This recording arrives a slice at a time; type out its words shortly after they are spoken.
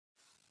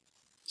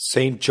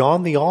Saint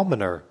John the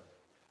Almoner,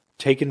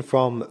 taken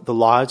from the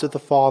Lives of the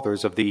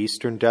Fathers of the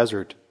Eastern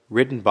Desert,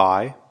 written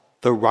by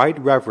the Right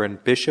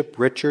Reverend Bishop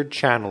Richard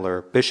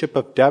Challoner, Bishop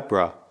of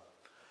Deborah,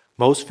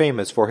 most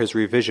famous for his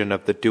revision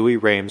of the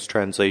Douay-Rheims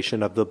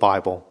translation of the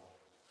Bible.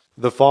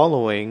 The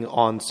following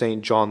on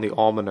Saint John the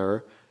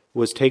Almoner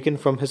was taken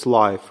from his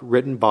life,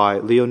 written by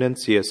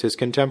Leontius, his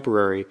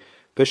contemporary,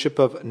 Bishop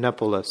of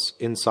Neapolis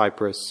in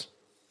Cyprus.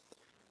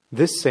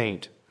 This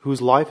saint, whose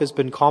life has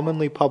been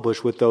commonly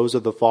published with those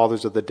of the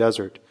Fathers of the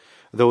Desert,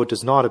 though it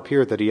does not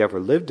appear that he ever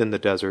lived in the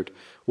desert,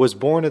 was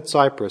born at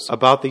Cyprus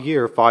about the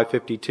year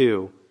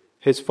 552,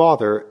 his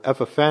father,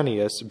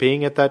 Epiphanius,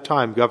 being at that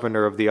time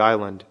governor of the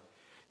island.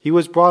 He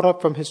was brought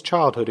up from his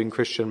childhood in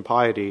Christian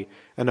piety,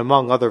 and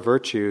among other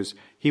virtues,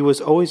 he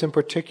was always in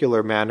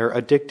particular manner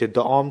addicted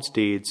to alms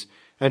deeds,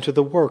 and to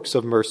the works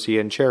of mercy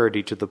and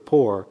charity to the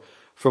poor,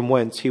 from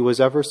whence he was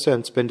ever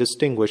since been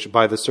distinguished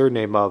by the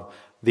surname of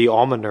the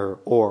Almoner,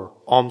 or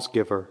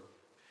Almsgiver.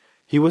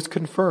 He was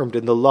confirmed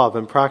in the love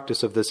and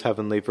practice of this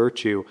heavenly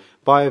virtue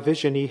by a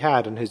vision he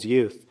had in his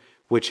youth,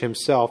 which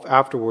himself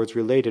afterwards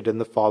related in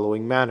the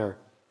following manner.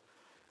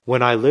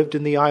 When I lived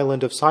in the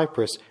island of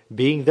Cyprus,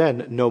 being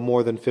then no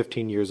more than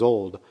 15 years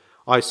old,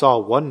 I saw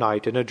one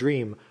night in a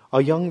dream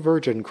a young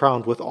virgin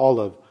crowned with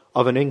olive,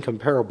 of an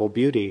incomparable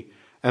beauty,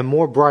 and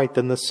more bright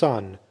than the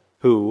sun,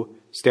 who,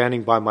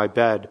 standing by my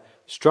bed,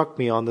 struck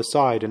me on the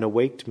side and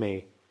awaked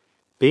me.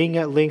 Being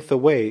at length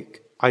awake,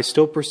 I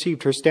still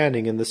perceived her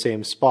standing in the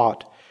same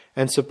spot,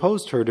 and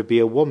supposed her to be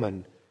a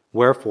woman.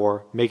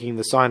 Wherefore, making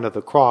the sign of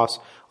the cross,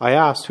 I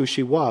asked who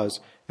she was,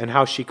 and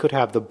how she could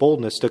have the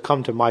boldness to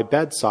come to my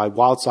bedside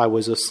whilst I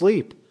was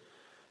asleep.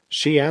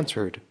 She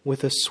answered,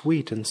 with a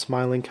sweet and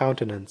smiling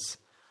countenance,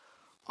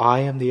 I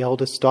am the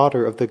eldest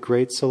daughter of the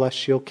great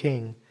celestial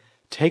King.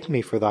 Take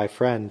me for thy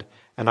friend,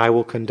 and I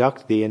will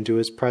conduct thee into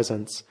his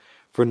presence,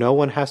 for no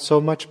one has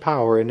so much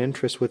power and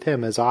interest with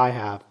him as I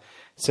have,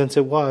 since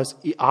it was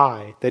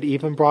I that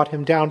even brought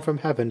him down from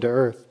heaven to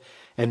earth,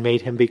 and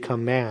made him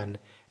become man,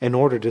 in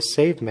order to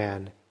save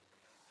man.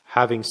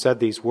 Having said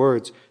these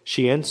words,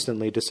 she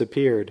instantly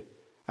disappeared.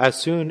 As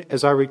soon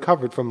as I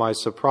recovered from my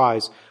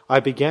surprise, I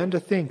began to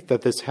think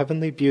that this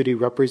heavenly beauty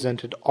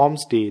represented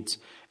alms deeds,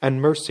 and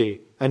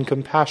mercy, and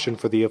compassion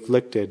for the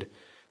afflicted,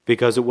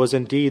 because it was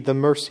indeed the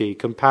mercy,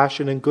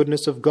 compassion, and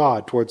goodness of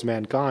God towards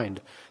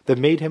mankind that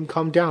made him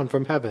come down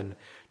from heaven,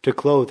 to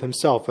clothe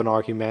himself in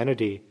our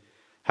humanity.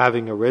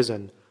 Having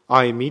arisen,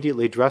 I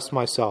immediately dressed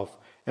myself,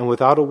 and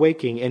without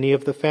awaking any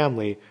of the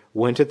family,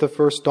 went at the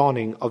first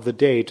dawning of the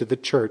day to the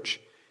church.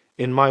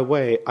 In my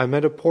way I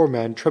met a poor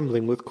man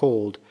trembling with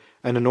cold,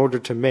 and in order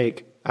to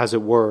make, as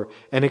it were,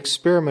 an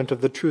experiment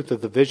of the truth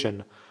of the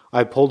vision,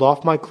 I pulled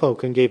off my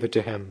cloak and gave it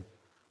to him.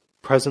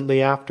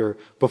 Presently after,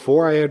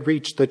 before I had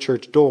reached the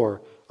church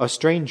door, a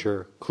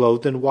stranger,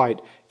 clothed in white,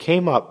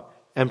 came up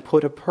and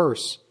put a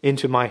purse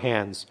into my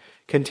hands,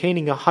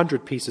 containing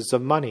 100 pieces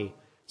of money,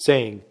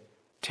 saying,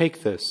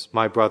 Take this,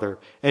 my brother,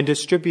 and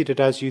distribute it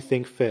as you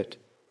think fit.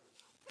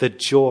 The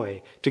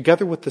joy,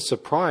 together with the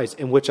surprise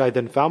in which I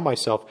then found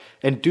myself,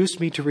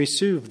 induced me to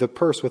receive the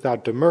purse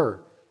without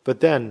demur. But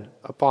then,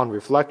 upon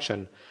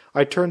reflection,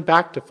 I turned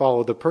back to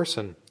follow the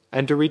person,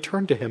 and to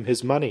return to him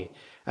his money,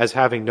 as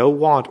having no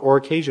want or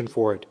occasion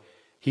for it.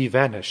 He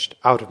vanished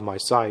out of my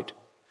sight.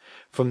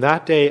 From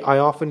that day I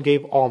often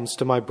gave alms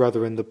to my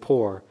brethren the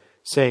poor,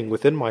 saying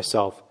within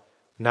myself,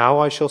 Now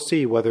I shall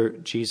see whether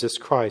Jesus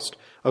Christ,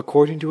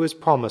 according to his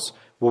promise,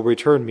 will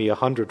return me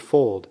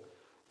 100-fold,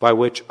 by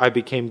which I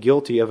became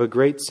guilty of a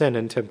great sin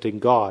in tempting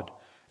God,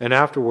 and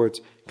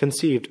afterwards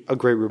conceived a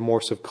great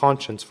remorse of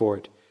conscience for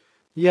it.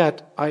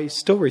 Yet I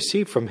still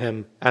received from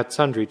him, at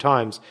sundry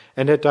times,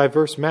 and at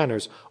divers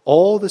manners,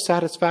 all the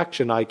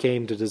satisfaction I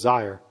came to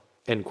desire.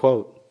 End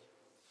quote.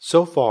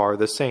 So far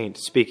the saint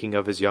speaking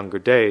of his younger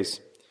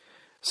days.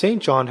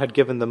 St. John had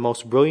given the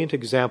most brilliant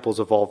examples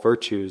of all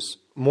virtues,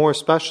 more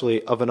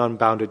especially of an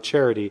unbounded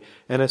charity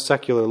and a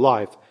secular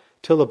life,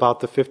 till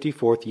about the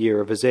 54th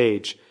year of his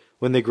age,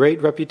 when the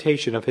great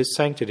reputation of his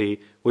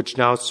sanctity, which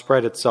now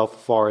spread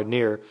itself far and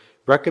near,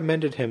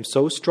 recommended him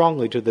so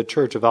strongly to the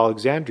Church of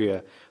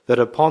Alexandria that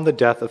upon the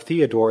death of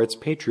Theodore its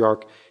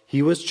patriarch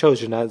he was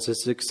chosen as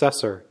his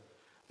successor.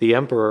 The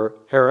Emperor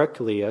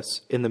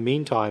Heraclius, in the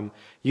meantime,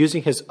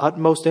 using his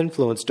utmost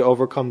influence to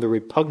overcome the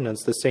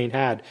repugnance the saint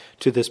had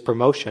to this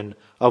promotion,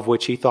 of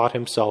which he thought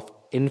himself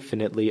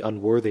infinitely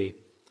unworthy.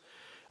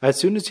 As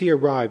soon as he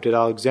arrived at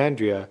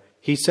Alexandria,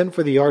 he sent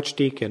for the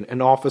archdeacon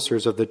and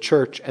officers of the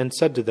church, and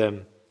said to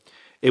them,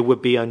 It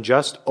would be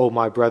unjust, O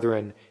my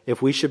brethren, if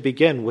we should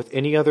begin with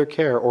any other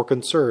care or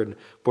concern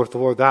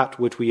before that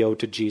which we owe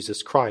to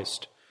Jesus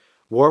Christ.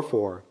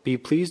 Wherefore, be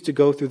pleased to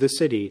go through the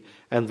city,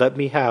 and let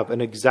me have an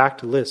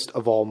exact list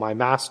of all my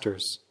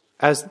masters.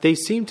 As they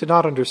seemed to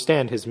not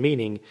understand his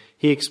meaning,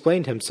 he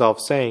explained himself,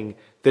 saying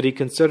that he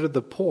considered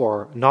the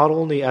poor not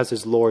only as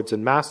his lords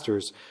and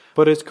masters,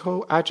 but as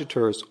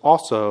coadjutors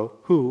also,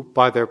 who,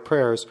 by their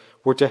prayers,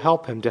 were to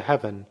help him to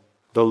heaven.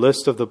 The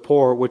list of the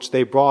poor which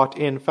they brought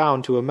in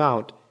found to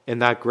amount, in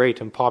that great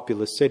and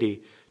populous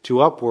city,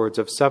 to upwards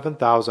of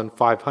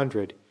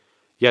 7,500.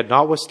 Yet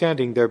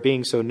notwithstanding their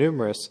being so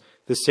numerous,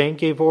 the saint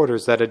gave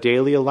orders that a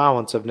daily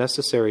allowance of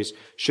necessaries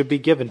should be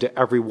given to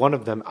every one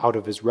of them out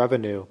of his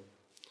revenue.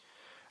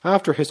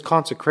 After his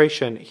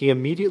consecration, he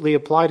immediately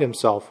applied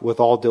himself, with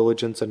all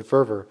diligence and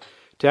fervor,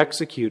 to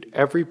execute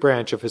every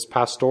branch of his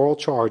pastoral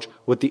charge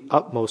with the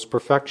utmost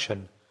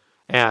perfection,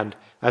 and,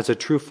 as a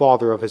true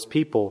father of his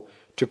people,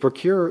 to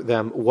procure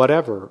them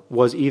whatever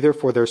was either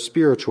for their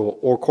spiritual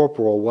or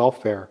corporal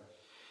welfare.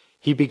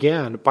 He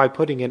began by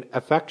putting an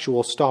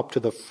effectual stop to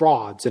the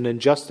frauds and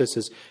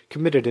injustices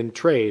committed in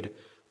trade,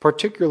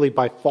 particularly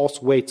by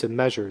false weights and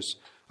measures,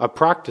 a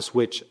practice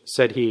which,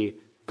 said he,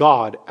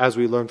 God, as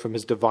we learn from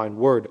his divine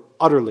word,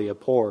 utterly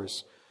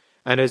abhors.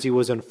 And as he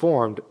was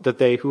informed that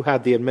they who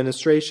had the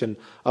administration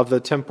of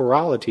the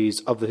temporalities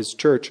of his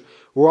church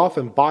were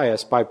often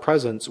biased by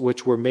presents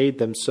which were made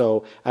them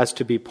so as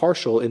to be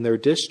partial in their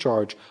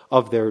discharge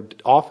of their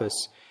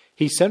office,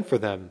 he sent for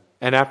them,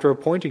 and after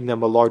appointing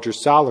them a larger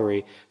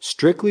salary,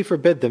 strictly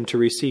forbid them to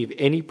receive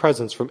any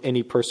presents from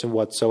any person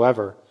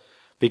whatsoever,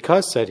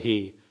 because, said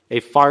he, a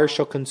fire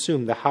shall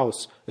consume the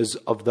house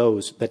of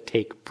those that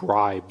take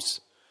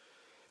bribes.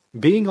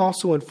 Being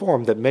also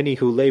informed that many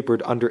who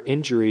labored under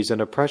injuries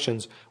and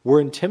oppressions were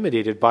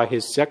intimidated by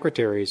his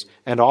secretaries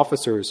and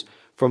officers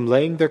from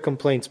laying their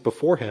complaints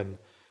before him,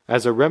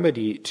 as a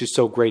remedy to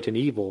so great an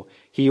evil,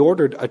 he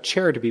ordered a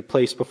chair to be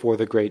placed before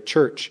the great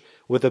church,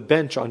 with a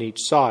bench on each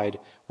side,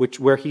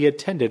 where he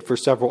attended for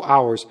several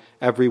hours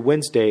every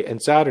Wednesday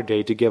and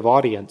Saturday to give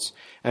audience,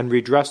 and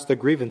redress the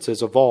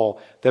grievances of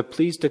all that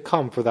pleased to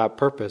come for that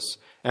purpose,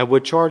 and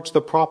would charge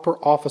the proper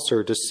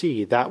officer to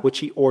see that which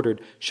he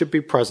ordered should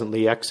be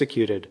presently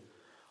executed.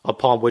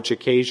 Upon which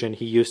occasion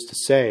he used to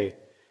say,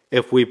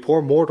 if we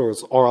poor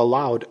mortals are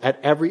allowed at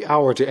every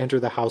hour to enter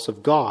the house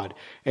of God,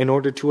 in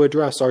order to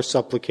address our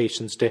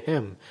supplications to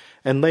him,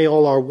 and lay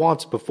all our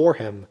wants before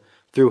him,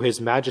 through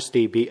his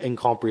majesty be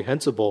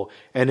incomprehensible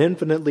and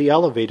infinitely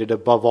elevated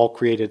above all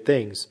created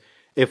things,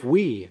 if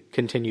we,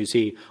 continues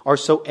he, are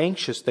so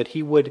anxious that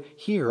he would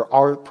hear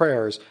our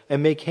prayers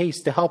and make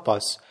haste to help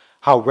us,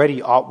 how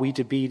ready ought we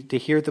to be to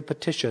hear the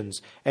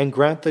petitions and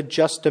grant the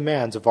just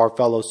demands of our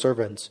fellow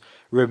servants,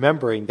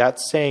 remembering that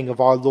saying of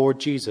our Lord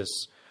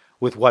Jesus,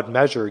 with what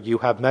measure you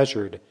have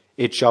measured,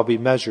 it shall be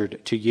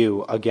measured to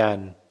you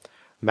again.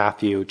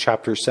 Matthew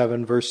chapter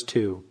 7, verse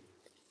 2.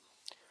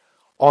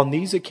 On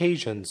these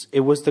occasions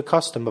it was the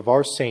custom of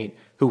our saint,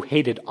 who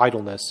hated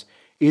idleness,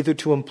 either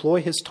to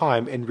employ his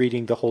time in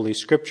reading the Holy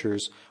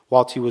Scriptures,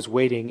 whilst he was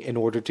waiting in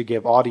order to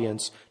give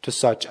audience to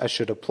such as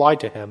should apply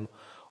to him,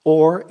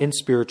 or in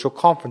spiritual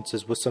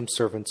conferences with some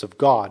servants of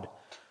God.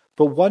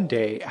 But one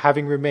day,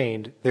 having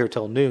remained there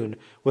till noon,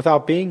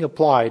 without being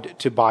applied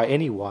to by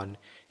any one,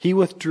 he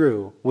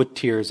withdrew with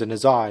tears in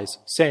his eyes,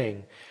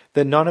 saying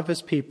that none of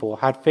his people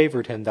had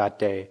favored him that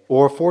day,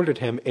 or afforded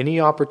him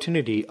any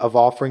opportunity of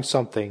offering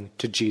something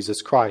to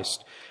Jesus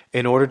Christ,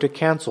 in order to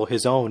cancel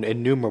his own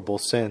innumerable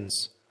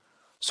sins.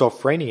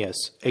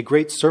 Sophronius, a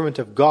great servant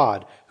of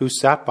God, who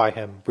sat by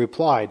him,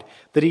 replied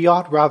that he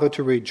ought rather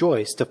to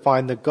rejoice to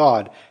find that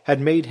God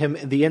had made him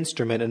the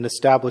instrument in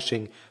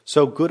establishing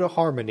so good a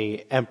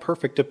harmony and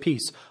perfect a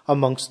peace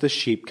amongst the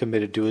sheep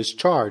committed to his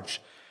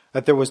charge,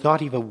 that there was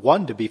not even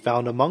one to be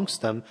found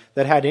amongst them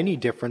that had any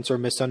difference or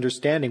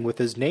misunderstanding with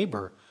his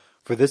neighbor.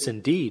 For this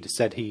indeed,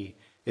 said he,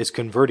 is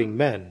converting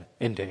men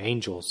into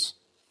angels.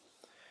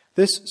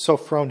 This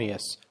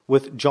Sophronius,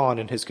 with John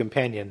and his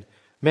companion,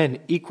 men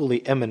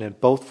equally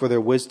eminent both for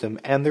their wisdom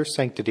and their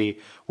sanctity,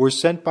 were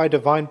sent by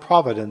divine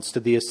providence to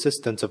the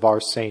assistance of our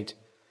saint.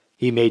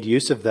 He made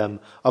use of them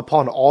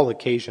upon all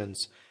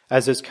occasions,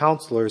 as his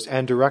counselors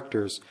and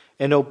directors,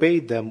 and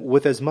obeyed them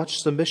with as much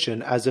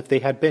submission as if they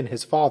had been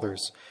his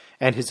fathers,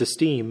 and his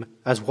esteem,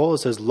 as well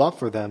as his love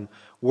for them,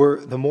 were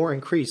the more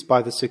increased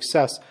by the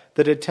success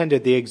that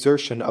attended the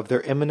exertion of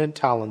their eminent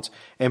talents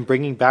in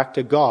bringing back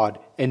to God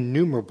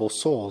innumerable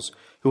souls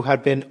who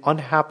had been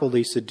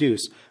unhappily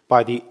seduced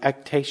by the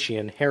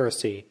Ectatian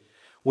heresy,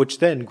 which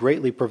then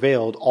greatly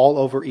prevailed all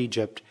over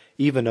Egypt,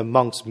 even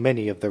amongst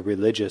many of the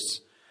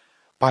religious.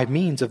 By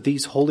means of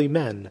these holy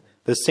men,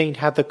 the saint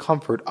had the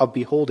comfort of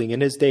beholding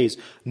in his days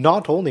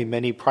not only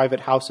many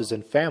private houses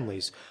and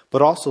families,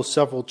 but also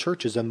several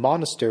churches and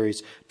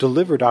monasteries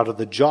delivered out of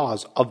the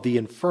jaws of the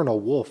infernal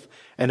wolf,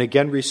 and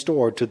again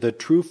restored to the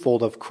true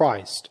fold of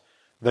Christ,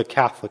 the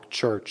Catholic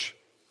Church.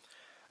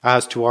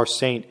 As to our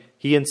saint,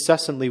 he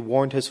incessantly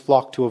warned his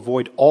flock to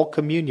avoid all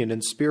communion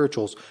and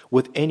spirituals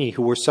with any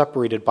who were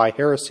separated by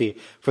heresy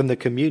from the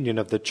communion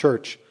of the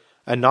Church,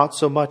 and not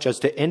so much as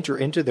to enter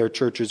into their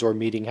churches or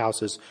meeting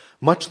houses,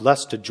 much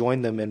less to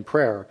join them in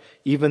prayer,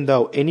 even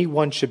though any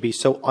one should be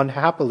so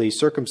unhappily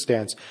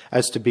circumstanced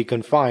as to be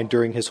confined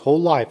during his whole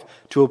life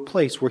to a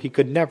place where he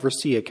could never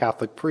see a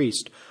Catholic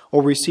priest,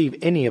 or receive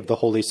any of the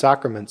holy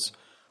sacraments.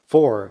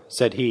 For,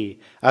 said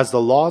he, as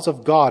the laws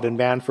of God and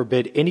man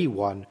forbid any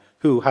one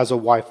who has a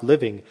wife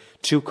living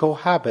to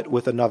cohabit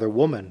with another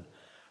woman,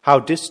 how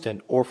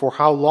distant or for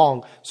how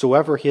long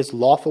soever his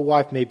lawful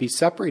wife may be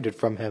separated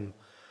from him,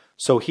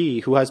 So he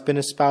who has been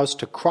espoused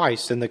to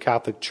Christ in the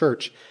Catholic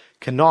Church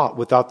cannot,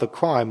 without the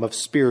crime of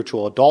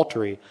spiritual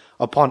adultery,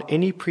 upon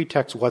any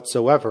pretext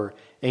whatsoever,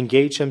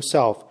 engage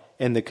himself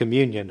in the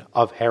communion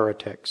of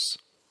heretics.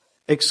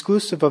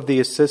 Exclusive of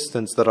the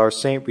assistance that our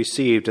saint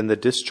received in the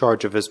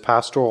discharge of his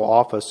pastoral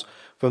office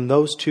from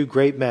those two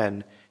great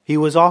men, he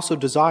was also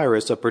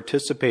desirous of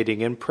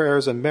participating in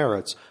prayers and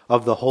merits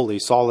of the holy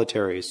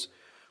solitaries,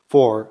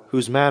 for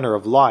whose manner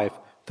of life,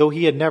 though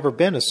he had never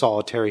been a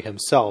solitary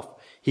himself,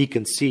 he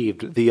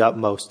conceived the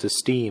utmost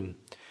esteem.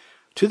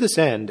 To this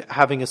end,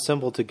 having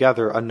assembled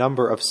together a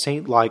number of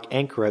saint-like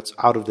anchorets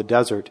out of the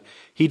desert,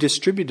 he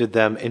distributed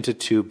them into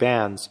 2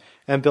 bands,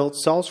 and built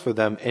cells for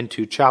them in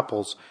 2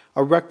 chapels,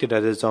 erected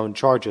at his own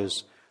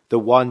charges, the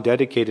one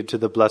dedicated to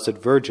the Blessed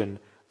Virgin,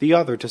 the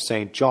other to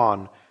Saint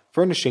John,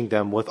 furnishing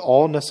them with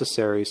all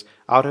necessaries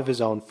out of his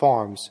own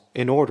farms,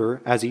 in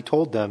order, as he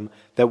told them,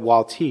 that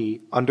whilst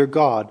he, under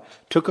God,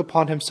 took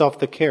upon himself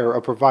the care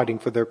of providing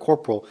for their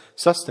corporal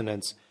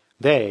sustenance,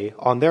 they,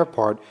 on their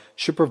part,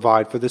 should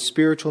provide for the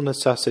spiritual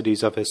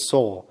necessities of his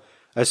soul,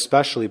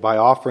 especially by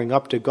offering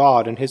up to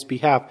God in his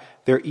behalf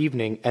their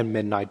evening and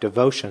midnight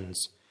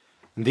devotions.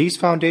 These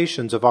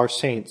foundations of our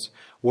saints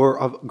were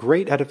of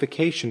great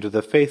edification to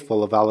the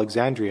faithful of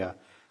Alexandria,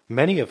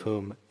 many of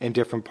whom, in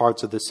different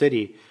parts of the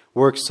city,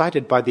 were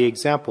excited by the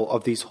example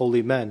of these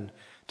holy men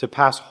to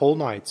pass whole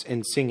nights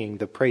in singing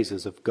the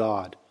praises of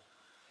God.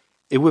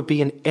 It would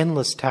be an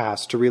endless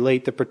task to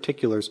relate the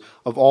particulars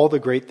of all the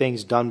great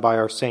things done by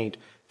our saint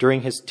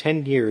during his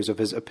 10 years of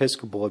his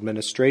episcopal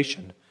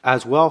administration,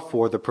 as well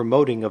for the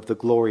promoting of the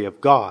glory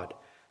of God,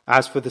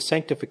 as for the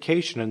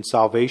sanctification and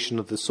salvation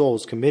of the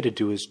souls committed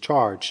to his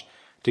charge,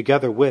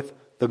 together with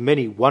the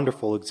many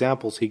wonderful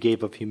examples he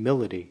gave of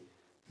humility,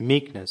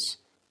 meekness,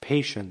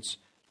 patience,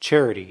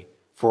 charity,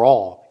 for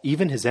all,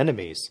 even his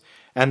enemies,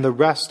 and the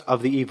rest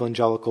of the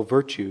evangelical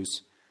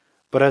virtues.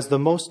 But as the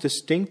most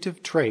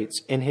distinctive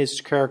traits in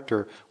his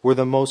character were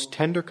the most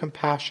tender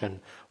compassion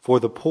for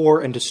the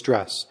poor and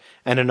distressed,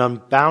 and an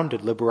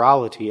unbounded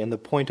liberality in the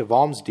point of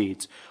alms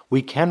deeds,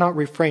 we cannot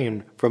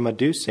refrain from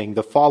adducing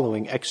the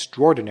following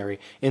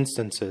extraordinary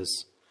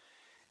instances.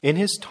 In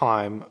his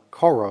time,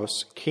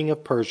 Choros, king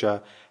of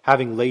Persia,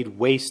 having laid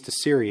waste to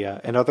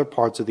Syria and other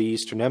parts of the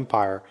Eastern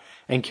Empire,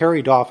 and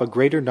carried off a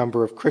greater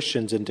number of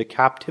Christians into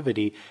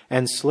captivity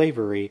and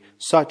slavery,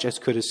 such as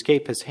could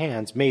escape his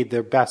hands, made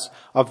their best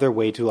of their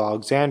way to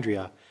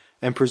Alexandria,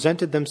 and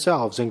presented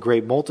themselves in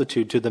great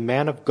multitude to the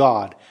man of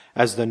God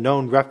as the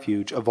known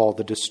refuge of all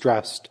the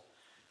distressed.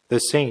 The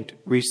saint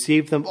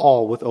received them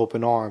all with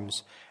open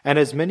arms, and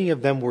as many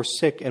of them were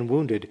sick and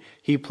wounded,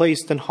 he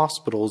placed in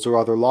hospitals or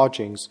other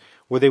lodgings,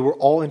 where they were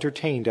all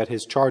entertained at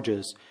his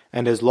charges,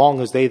 and as long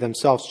as they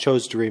themselves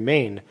chose to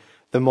remain,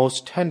 the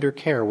most tender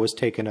care was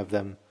taken of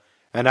them.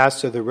 And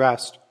as to the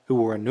rest, who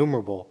were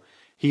innumerable,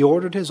 he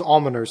ordered his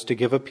almoners to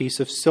give a piece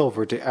of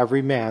silver to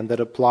every man that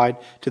applied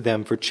to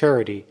them for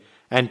charity,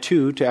 and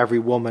 2 to every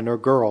woman or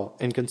girl,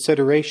 in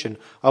consideration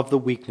of the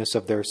weakness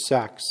of their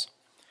sex.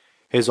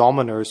 His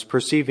almoners,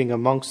 perceiving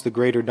amongst the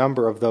greater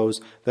number of those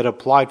that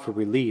applied for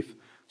relief,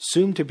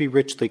 soon to be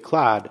richly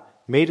clad,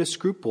 made a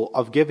scruple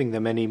of giving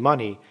them any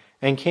money,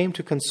 and came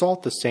to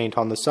consult the saint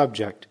on the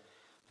subject.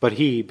 But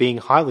he, being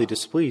highly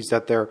displeased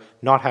at their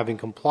not having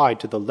complied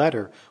to the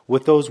letter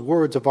with those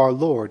words of our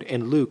Lord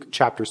in Luke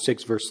chapter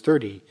 6, verse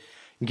 30,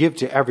 "Give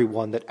to every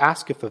one that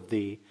asketh of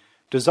thee,"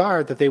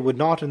 desired that they would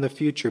not in the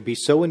future be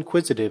so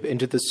inquisitive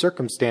into the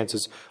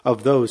circumstances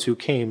of those who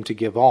came to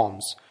give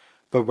alms,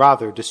 but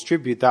rather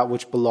distribute that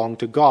which belonged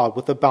to God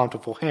with a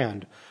bountiful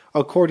hand,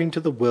 according to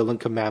the will and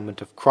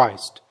commandment of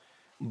Christ.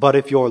 "But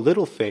if your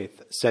little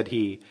faith," said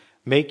he,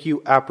 "make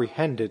you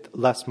apprehended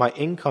lest my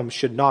income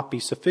should not be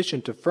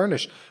sufficient to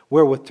furnish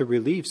wherewith to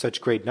relieve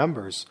such great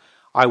numbers,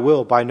 I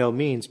will by no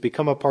means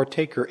become a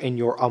partaker in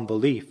your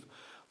unbelief.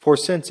 For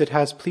since it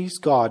has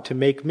pleased God to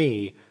make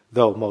me,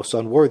 though most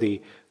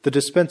unworthy, the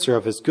dispenser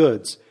of his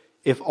goods,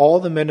 if all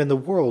the men in the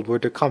world were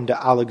to come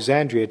to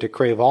Alexandria to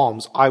crave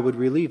alms, I would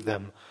relieve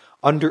them,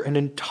 under an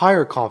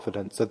entire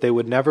confidence that they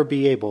would never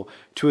be able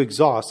to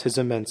exhaust his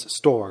immense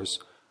stores,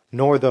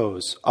 nor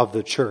those of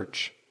the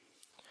Church."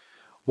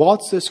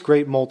 Whilst this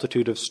great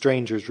multitude of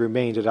strangers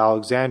remained at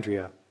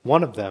Alexandria,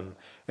 one of them,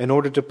 in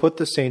order to put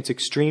the saint's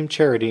extreme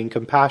charity and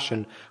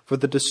compassion for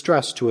the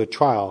distressed to a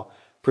trial,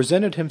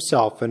 presented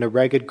himself in a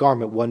ragged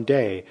garment one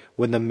day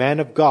when the man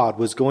of God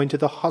was going to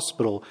the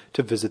hospital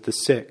to visit the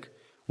sick,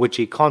 which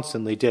he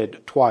constantly did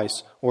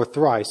 2 or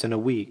 3 in a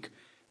week,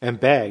 and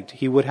begged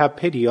he would have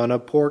pity on a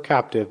poor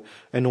captive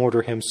and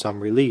order him some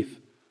relief.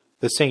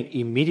 The saint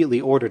immediately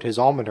ordered his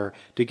almoner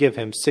to give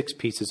him 6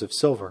 pieces of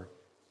silver.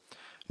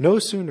 No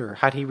sooner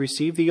had he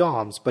received the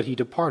alms, but he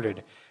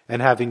departed,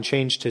 and having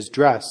changed his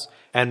dress,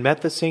 and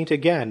met the saint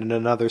again in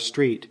another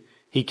street,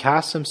 he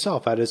cast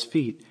himself at his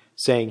feet,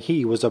 saying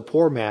he was a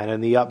poor man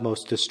in the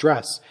utmost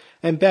distress,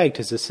 and begged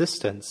his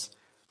assistance.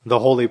 The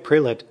holy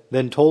prelate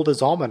then told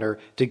his almoner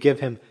to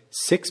give him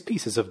 6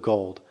 pieces of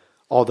gold,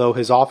 although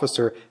his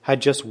officer had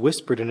just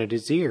whispered in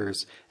his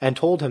ears, and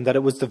told him that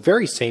it was the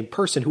very same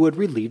person who had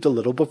relieved a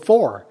little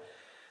before.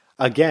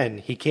 Again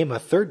he came a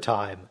third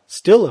time,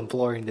 still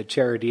imploring the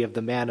charity of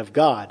the man of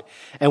God.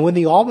 And when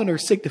the almoner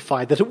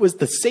signified that it was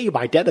the same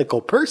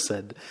identical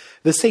person,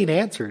 the saint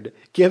answered,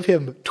 "Give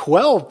him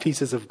 12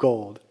 pieces of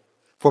gold.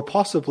 For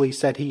possibly,"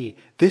 said he,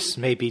 "this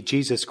may be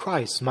Jesus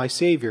Christ, my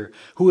Savior,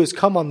 who has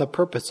come on the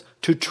purpose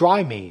to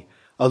try me,"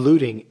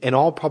 alluding in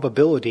all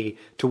probability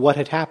to what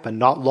had happened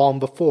not long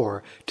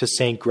before to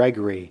Saint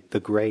Gregory the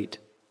Great.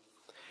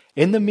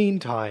 In the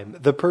meantime,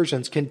 the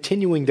Persians,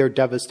 continuing their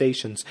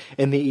devastations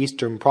in the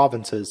eastern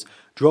provinces,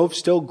 drove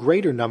still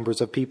greater numbers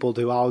of people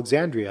to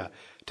Alexandria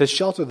to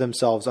shelter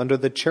themselves under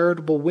the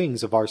charitable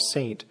wings of our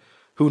saint,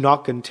 who,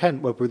 not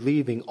content with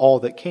relieving all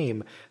that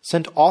came,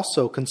 sent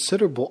also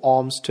considerable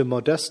alms to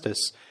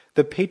Modestus,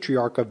 the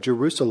Patriarch of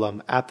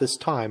Jerusalem, at this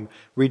time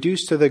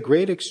reduced to the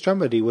great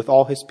extremity with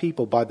all his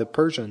people by the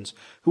Persians,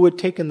 who had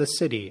taken the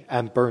city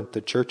and burnt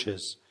the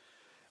churches.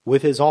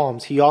 With his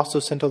alms he also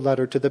sent a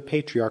letter to the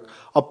Patriarch,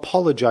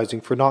 apologizing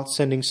for not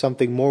sending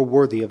something more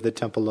worthy of the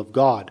temple of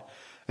God,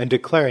 and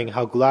declaring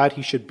how glad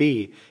he should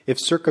be if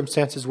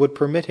circumstances would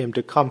permit him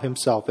to come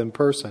himself in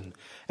person,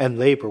 and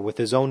labor with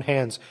his own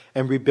hands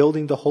in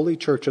rebuilding the holy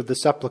church of the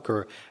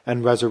sepulchre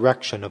and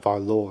resurrection of our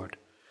Lord,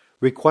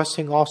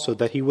 requesting also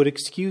that he would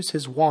excuse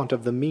his want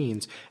of the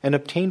means and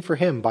obtain for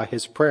him by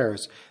his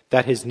prayers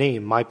that his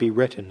name might be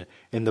written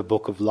in the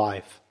book of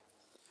life.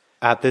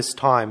 At this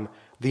time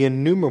the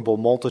innumerable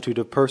multitude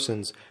of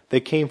persons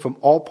that came from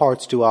all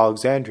parts to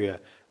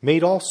Alexandria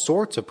made all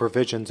sorts of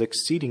provisions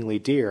exceedingly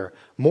dear,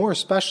 more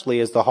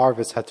especially as the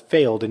harvest hath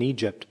failed in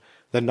Egypt,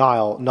 the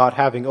Nile not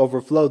having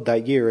overflowed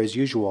that year as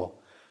usual.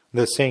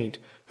 The saint,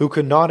 who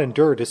could not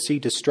endure to see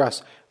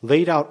distress,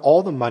 laid out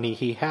all the money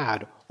he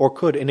had or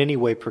could in any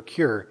way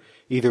procure,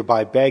 either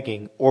by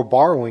begging or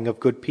borrowing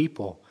of good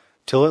people,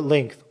 till at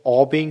length,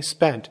 all being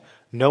spent,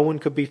 no one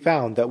could be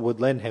found that would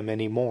lend him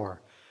any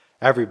more,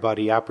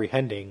 everybody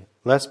apprehending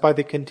lest by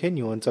the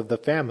continuance of the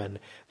famine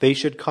they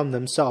should come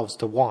themselves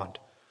to want.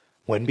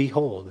 When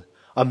behold,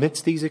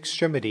 amidst these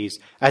extremities,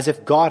 as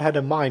if God had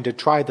a mind to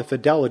try the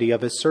fidelity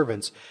of his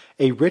servants,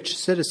 a rich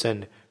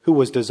citizen, who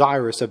was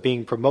desirous of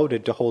being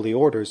promoted to holy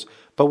orders,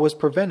 but was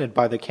prevented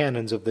by the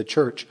canons of the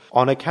church,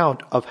 on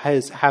account of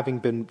his having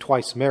been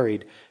twice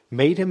married,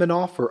 made him an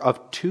offer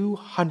of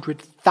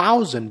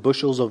 200,000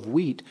 bushels of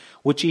wheat,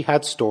 which he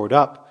had stored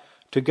up,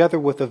 together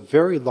with a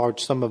very large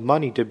sum of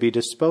money to be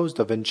disposed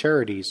of in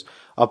charities,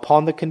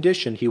 upon the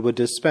condition he would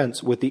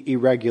dispense with the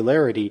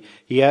irregularity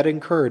he had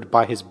incurred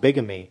by his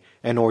bigamy,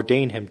 and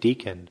ordain him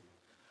deacon.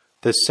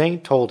 The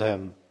saint told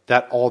him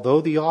that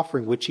although the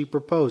offering which he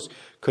proposed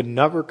could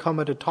never come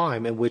at a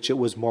time in which it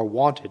was more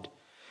wanted,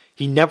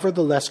 he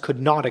nevertheless could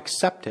not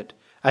accept it,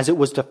 as it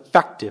was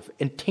defective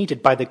and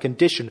tainted by the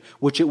condition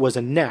which it was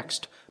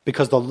annexed,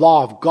 because the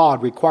law of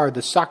God required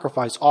the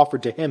sacrifice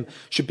offered to him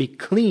should be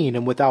clean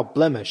and without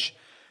blemish.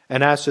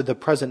 And as to the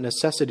present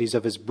necessities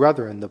of his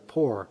brethren, the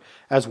poor,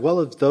 as well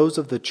as those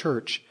of the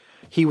church,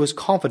 he was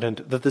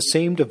confident that the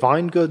same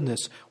divine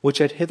goodness which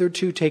had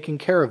hitherto taken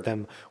care of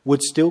them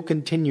would still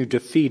continue to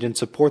feed and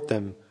support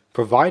them,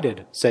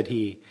 provided, said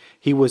he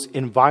was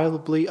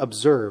inviolably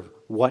observe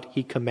what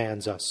he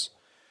commands us.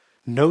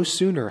 No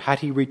sooner had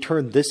he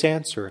returned this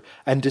answer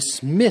and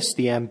dismissed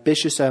the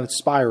ambitious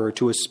aspirer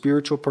to a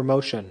spiritual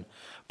promotion,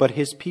 but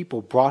his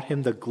people brought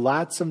him the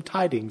gladsome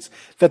tidings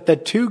that the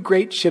 2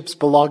 great ships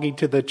belonging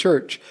to the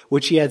church,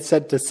 which he had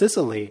sent to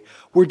Sicily,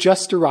 were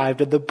just arrived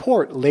at the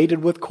port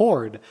laden with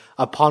corn,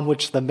 upon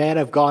which the man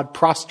of God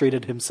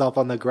prostrated himself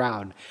on the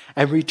ground,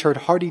 and returned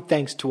hearty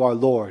thanks to our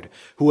Lord,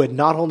 who had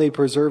not only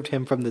preserved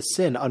him from the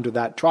sin under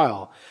that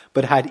trial,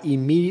 but had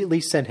immediately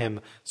sent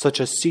him such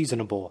a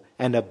seasonable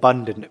and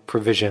abundant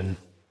provision.